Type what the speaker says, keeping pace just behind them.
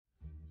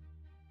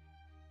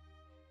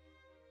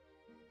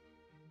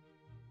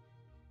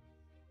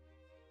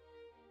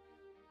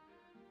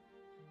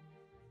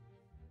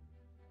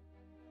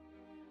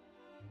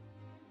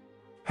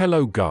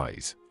Hello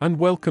guys, and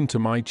welcome to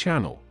my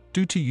channel.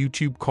 Due to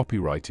YouTube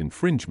copyright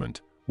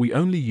infringement, we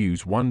only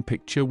use one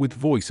picture with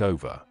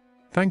voiceover.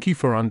 Thank you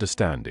for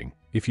understanding.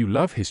 If you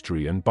love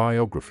history and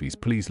biographies,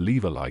 please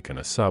leave a like and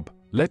a sub.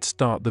 Let's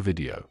start the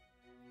video.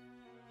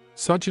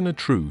 Sojourner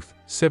Truth,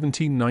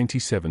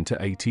 1797 to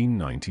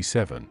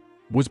 1897,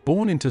 was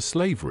born into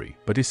slavery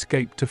but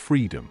escaped to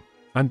freedom,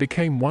 and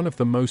became one of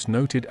the most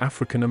noted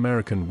African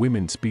American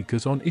women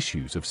speakers on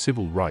issues of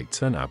civil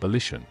rights and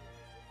abolition.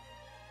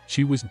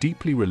 She was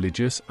deeply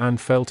religious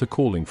and felt a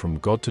calling from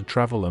God to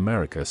travel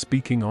America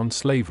speaking on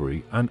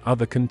slavery and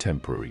other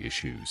contemporary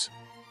issues.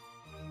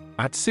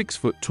 At 6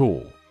 foot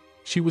tall,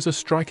 she was a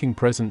striking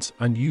presence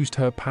and used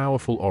her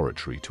powerful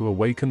oratory to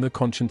awaken the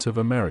conscience of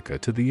America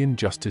to the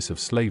injustice of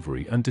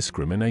slavery and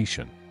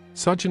discrimination.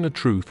 Sojourner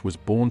Truth was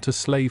born to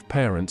slave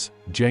parents,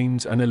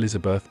 James and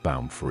Elizabeth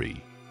Baumfree.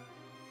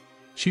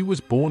 She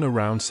was born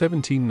around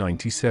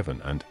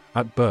 1797 and,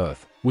 at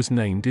birth, was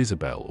named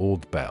Isabel or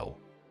Belle.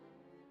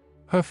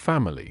 Her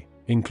family,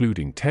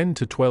 including 10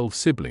 to 12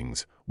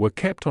 siblings, were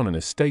kept on an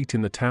estate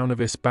in the town of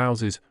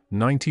Espouses,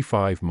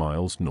 95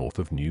 miles north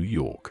of New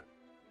York.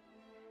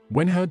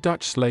 When her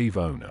Dutch slave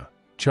owner,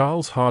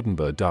 Charles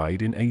Hardenberg,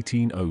 died in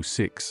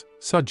 1806,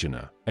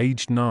 Sojourner,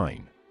 aged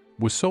 9,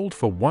 was sold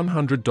for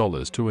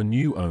 $100 to a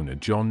new owner,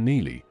 John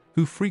Neely,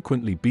 who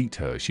frequently beat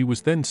her. She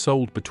was then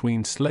sold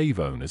between slave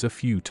owners a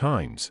few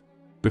times,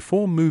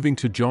 before moving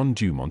to John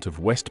Dumont of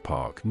West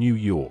Park, New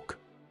York.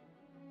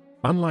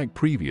 Unlike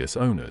previous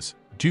owners,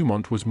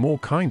 Dumont was more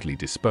kindly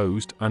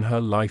disposed and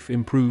her life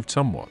improved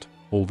somewhat,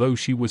 although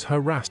she was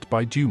harassed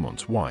by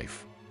Dumont's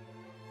wife.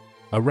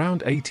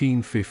 Around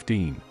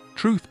 1815,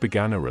 Truth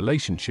began a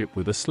relationship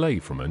with a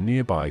slave from a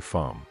nearby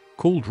farm,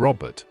 called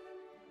Robert.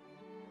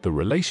 The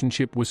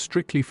relationship was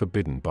strictly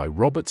forbidden by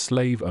Robert's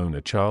slave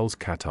owner Charles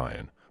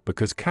Catyon,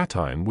 because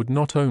Catyon would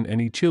not own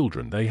any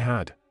children they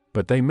had,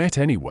 but they met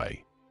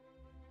anyway.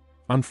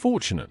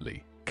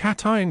 Unfortunately,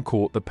 Catyon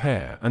caught the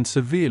pair and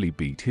severely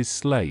beat his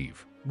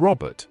slave,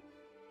 Robert.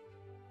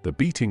 The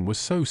beating was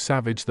so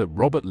savage that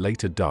Robert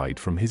later died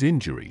from his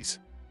injuries.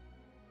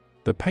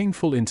 The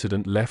painful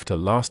incident left a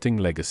lasting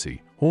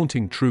legacy,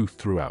 haunting Truth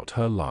throughout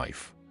her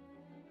life.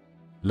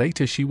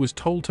 Later she was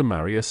told to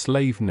marry a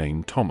slave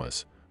named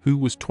Thomas, who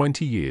was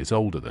 20 years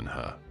older than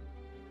her.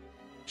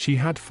 She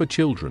had 4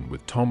 children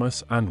with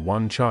Thomas and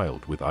 1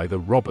 child with either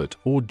Robert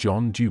or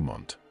John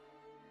Dumont.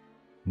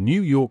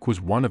 New York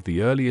was one of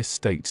the earliest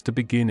states to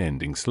begin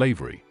ending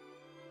slavery.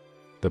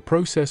 The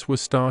process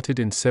was started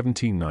in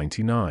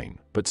 1799,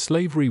 but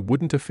slavery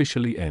wouldn't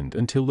officially end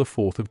until the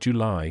 4th of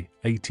July,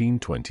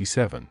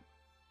 1827.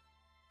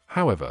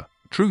 However,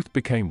 Truth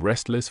became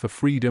restless for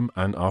freedom,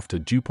 and after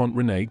Dumont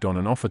reneged on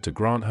an offer to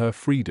grant her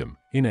freedom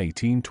in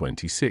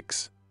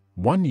 1826,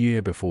 1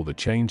 year before the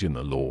change in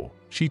the law,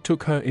 she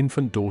took her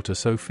infant daughter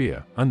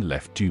Sophia and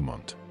left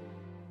Dumont.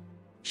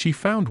 She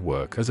found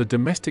work as a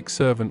domestic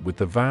servant with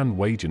the Van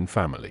Wagen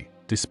family.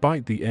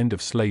 Despite the end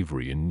of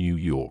slavery in New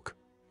York,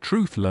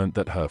 Truth learned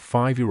that her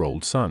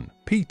 5-year-old son,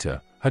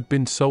 Peter, had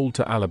been sold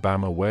to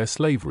Alabama, where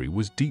slavery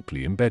was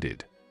deeply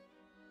embedded.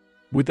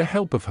 With the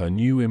help of her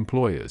new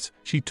employers,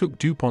 she took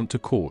Dumont to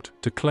court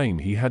to claim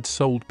he had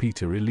sold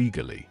Peter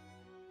illegally.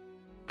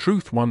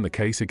 Truth won the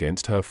case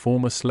against her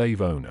former slave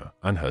owner,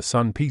 and her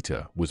son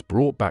Peter was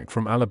brought back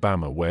from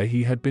Alabama, where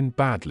he had been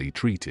badly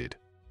treated.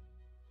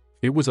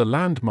 It was a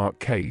landmark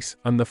case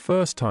and the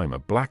first time a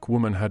black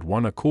woman had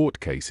won a court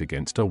case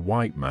against a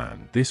white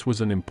man. This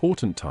was an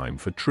important time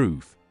for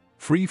Truth.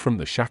 Free from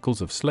the shackles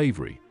of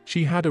slavery,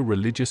 she had a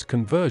religious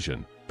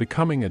conversion,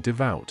 becoming a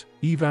devout,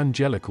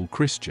 evangelical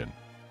Christian.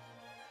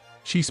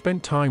 She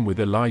spent time with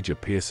Elijah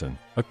Pierson,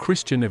 a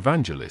Christian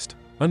evangelist,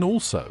 and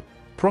also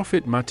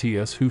Prophet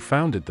Matthias, who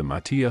founded the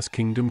Matthias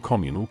Kingdom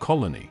Communal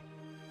Colony.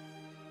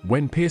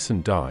 When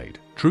Pierson died,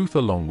 Truth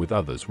along with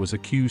others was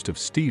accused of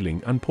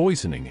stealing and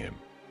poisoning him.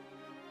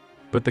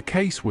 But the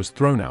case was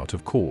thrown out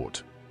of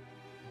court.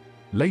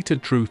 Later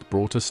Truth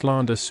brought a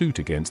slander suit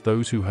against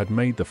those who had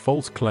made the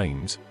false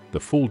claims, the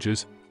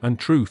Folgers, and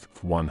Truth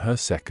won her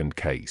second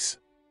case.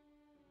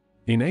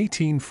 In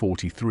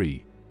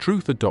 1843,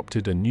 Truth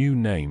adopted a new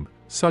name,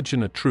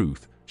 Sojourner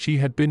Truth. She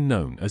had been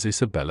known as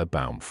Isabella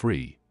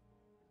Baumfree.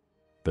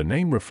 The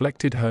name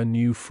reflected her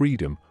new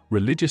freedom,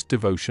 religious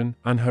devotion,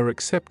 and her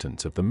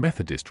acceptance of the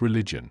Methodist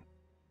religion.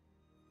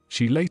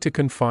 She later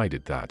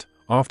confided that,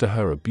 after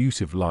her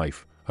abusive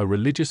life, her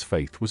religious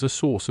faith was a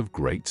source of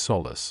great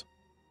solace.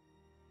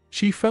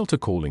 She felt a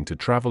calling to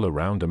travel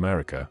around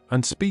America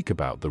and speak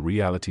about the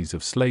realities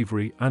of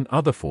slavery and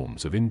other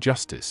forms of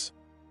injustice.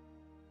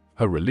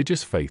 Her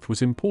religious faith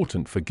was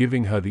important for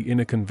giving her the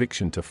inner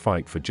conviction to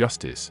fight for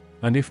justice,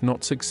 and if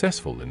not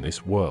successful in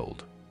this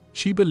world,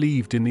 she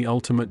believed in the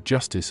ultimate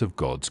justice of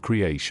God's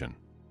creation.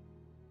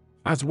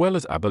 As well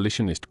as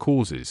abolitionist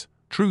causes,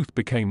 Truth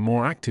became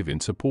more active in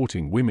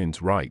supporting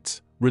women's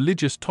rights,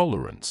 religious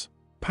tolerance,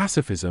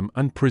 pacifism,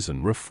 and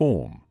prison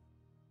reform.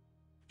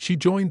 She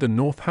joined the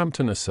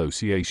Northampton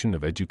Association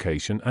of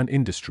Education and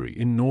Industry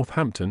in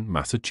Northampton,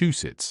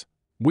 Massachusetts,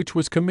 which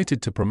was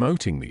committed to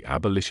promoting the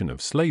abolition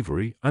of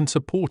slavery and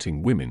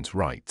supporting women's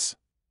rights.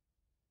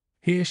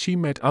 Here she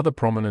met other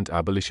prominent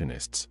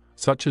abolitionists,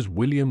 such as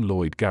William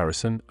Lloyd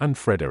Garrison and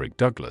Frederick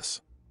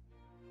Douglass.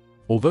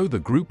 Although the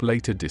group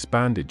later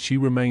disbanded, she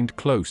remained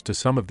close to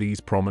some of these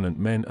prominent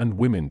men and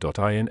women. In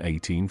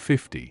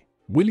 1850,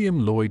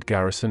 William Lloyd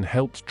Garrison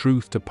helped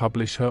Truth to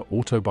publish her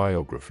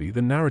autobiography,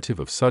 The Narrative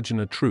of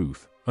Sojourner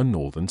Truth, a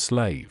Northern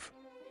Slave.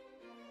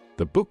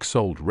 The book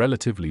sold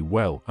relatively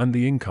well, and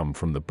the income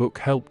from the book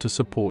helped to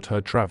support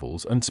her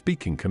travels and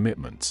speaking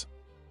commitments.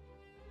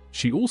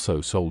 She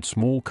also sold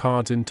small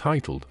cards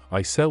entitled,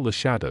 I Sell the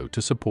Shadow,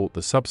 to support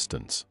the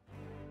substance.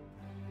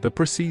 The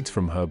proceeds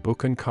from her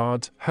book and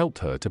cards helped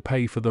her to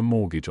pay for the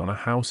mortgage on a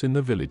house in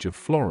the village of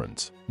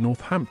Florence,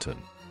 Northampton.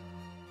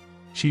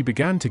 She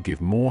began to give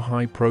more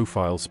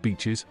high-profile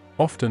speeches,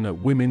 often at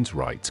women's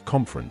rights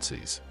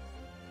conferences.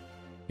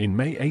 In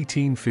May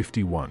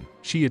 1851,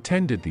 she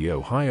attended the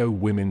Ohio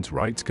Women's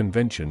Rights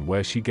Convention,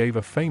 where she gave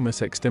a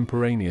famous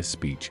extemporaneous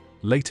speech,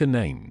 later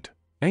named,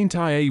 Ain't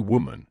I a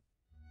Woman?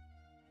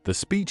 The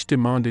speech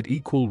demanded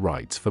equal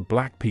rights for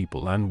black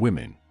people and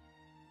women.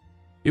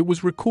 It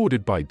was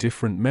recorded by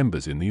different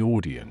members in the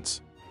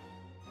audience.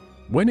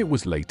 When it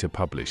was later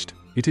published,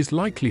 it is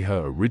likely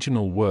her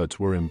original words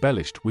were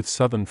embellished with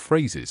Southern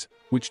phrases,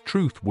 which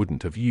Truth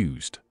wouldn't have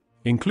used,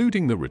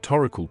 including the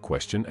rhetorical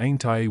question,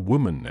 Ain't I a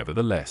woman?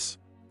 Nevertheless,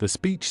 the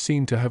speech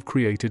seemed to have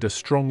created a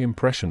strong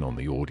impression on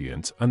the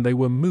audience, and they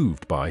were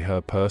moved by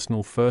her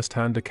personal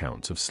first-hand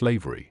accounts of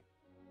slavery.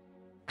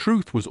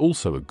 Truth was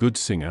also a good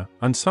singer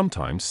and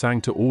sometimes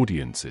sang to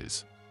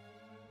audiences.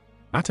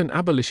 At an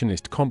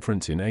abolitionist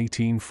conference in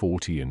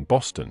 1840 in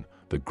Boston,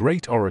 the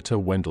great orator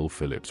Wendell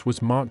Phillips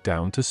was marked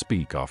down to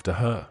speak after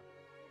her.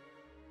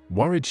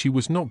 Worried she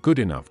was not good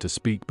enough to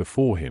speak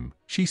before him,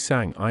 she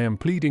sang I Am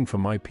Pleading for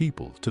My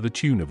People to the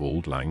tune of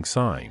Auld Lang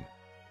Syne.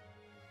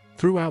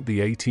 Throughout the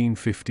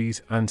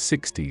 1850s and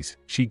 60s,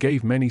 she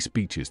gave many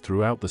speeches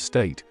throughout the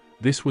state.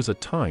 This was a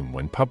time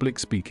when public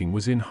speaking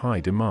was in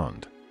high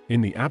demand. In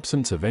the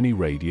absence of any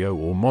radio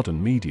or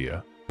modern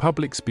media,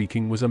 public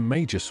speaking was a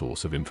major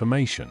source of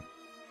information.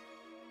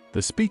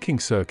 The speaking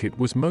circuit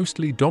was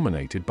mostly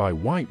dominated by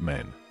white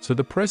men, so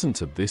the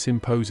presence of this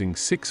imposing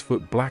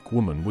 6-foot black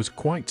woman was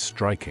quite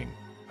striking.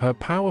 Her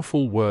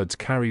powerful words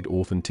carried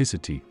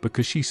authenticity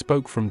because she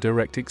spoke from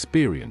direct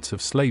experience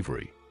of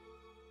slavery.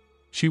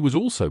 She was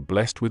also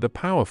blessed with a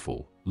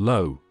powerful,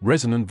 low,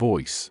 resonant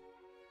voice.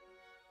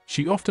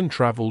 She often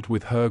traveled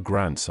with her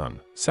grandson,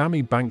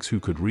 Sammy Banks, who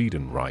could read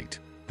and write.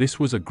 This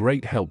was a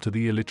great help to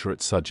the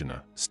illiterate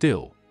Sojourner.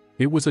 Still,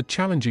 it was a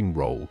challenging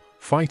role,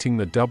 fighting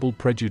the double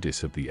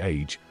prejudice of the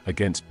age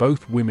against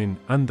both women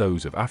and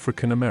those of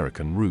African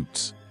American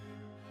roots.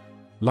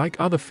 Like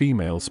other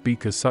female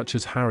speakers such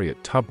as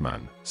Harriet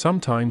Tubman,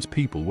 sometimes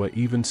people were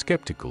even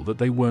skeptical that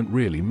they weren't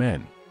really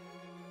men.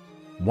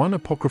 One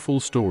apocryphal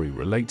story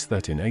relates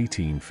that in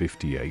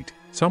 1858,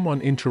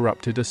 someone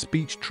interrupted a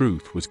speech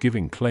Truth was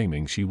giving,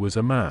 claiming she was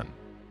a man.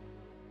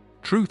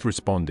 Truth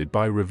responded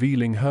by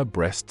revealing her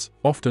breasts.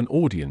 Often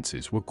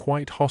audiences were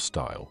quite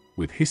hostile,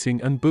 with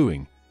hissing and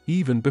booing,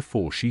 even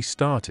before she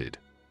started.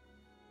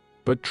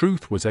 But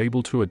Truth was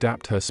able to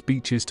adapt her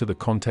speeches to the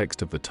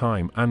context of the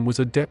time and was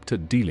adept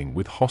at dealing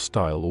with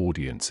hostile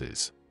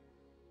audiences.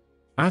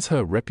 As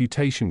her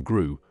reputation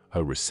grew,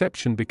 her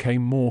reception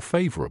became more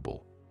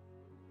favorable.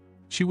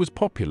 She was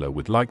popular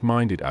with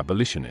like-minded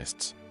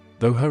abolitionists,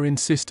 though her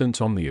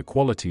insistence on the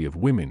equality of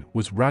women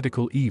was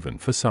radical even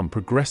for some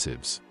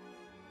progressives.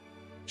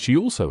 She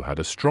also had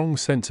a strong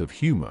sense of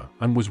humor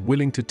and was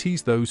willing to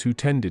tease those who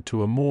tended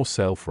to a more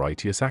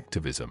self-righteous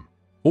activism,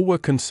 or were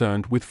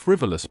concerned with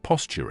frivolous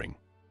posturing.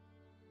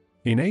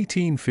 In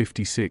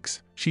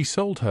 1856, she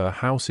sold her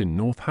house in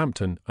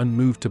Northampton and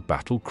moved to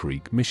Battle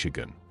Creek,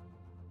 Michigan.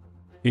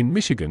 In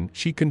Michigan,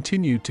 she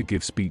continued to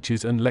give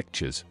speeches and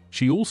lectures.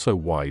 She also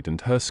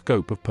widened her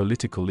scope of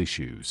political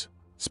issues,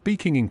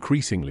 speaking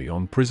increasingly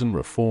on prison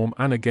reform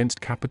and against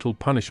capital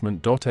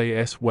punishment.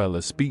 As well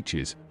as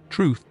speeches,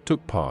 Truth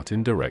took part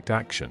in direct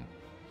action.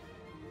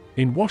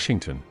 In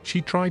Washington,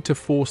 she tried to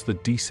force the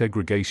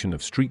desegregation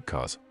of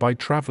streetcars by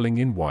traveling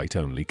in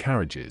white-only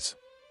carriages.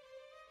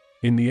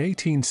 In the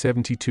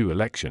 1872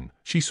 election,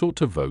 she sought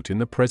to vote in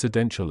the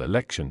presidential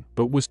election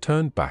but was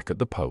turned back at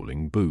the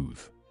polling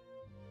booth.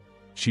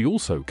 She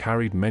also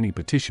carried many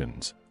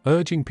petitions,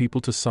 urging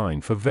people to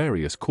sign for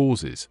various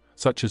causes,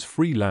 such as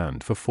free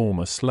land for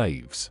former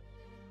slaves.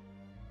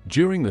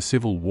 During the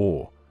Civil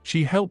War,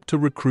 she helped to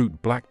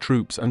recruit black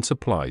troops and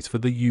supplies for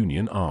the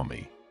Union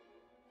Army.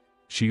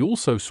 She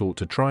also sought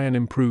to try and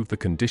improve the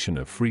condition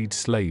of freed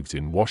slaves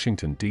in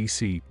Washington,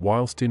 D.C.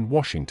 Whilst in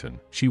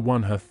Washington, she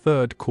won her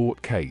third court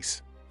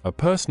case, a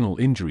personal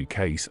injury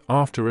case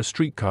after a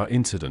streetcar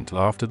incident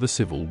after the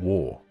Civil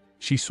War.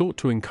 She sought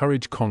to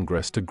encourage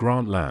Congress to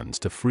grant lands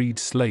to freed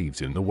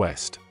slaves in the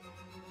West.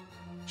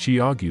 She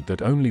argued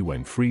that only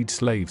when freed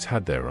slaves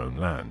had their own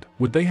land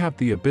would they have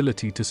the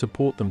ability to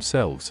support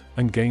themselves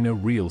and gain a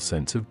real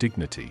sense of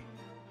dignity.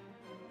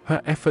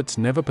 Her efforts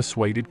never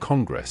persuaded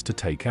Congress to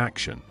take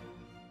action.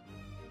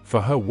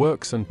 For her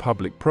works and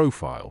public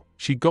profile,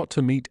 she got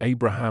to meet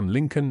Abraham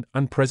Lincoln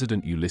and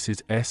President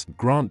Ulysses S.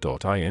 Grant.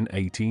 In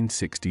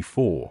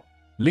 1864,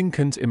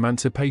 Lincoln's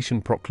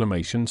Emancipation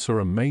Proclamation saw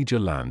a major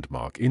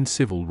landmark in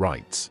civil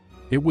rights.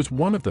 It was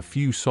one of the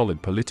few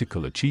solid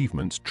political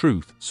achievements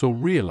Truth saw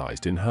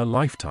realized in her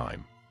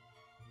lifetime.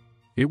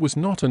 It was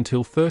not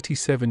until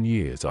 37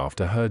 years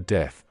after her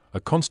death a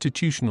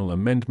constitutional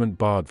amendment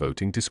barred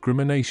voting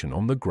discrimination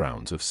on the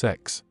grounds of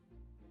sex.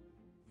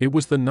 It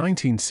was the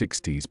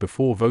 1960s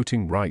before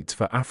voting rights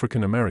for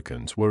African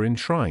Americans were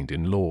enshrined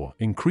in law,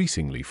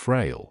 increasingly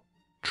frail.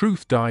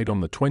 Truth died on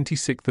the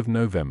 26th of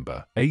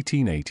November,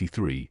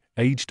 1883,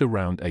 aged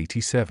around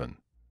 87.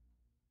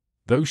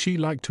 Though she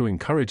liked to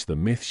encourage the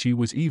myth she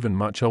was even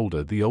much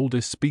older, the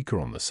oldest speaker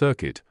on the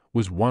circuit,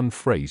 was one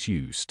phrase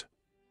used.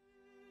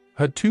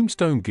 Her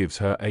tombstone gives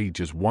her age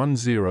as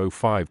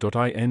 105.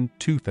 In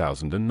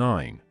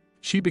 2009.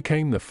 She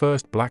became the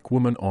first black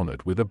woman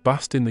honored with a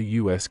bust in the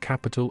U.S.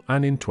 Capitol,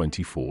 and in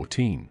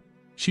 2014,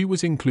 she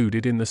was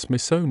included in the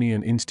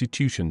Smithsonian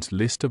Institution's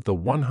list of the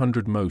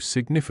 100 most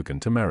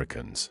significant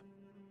Americans.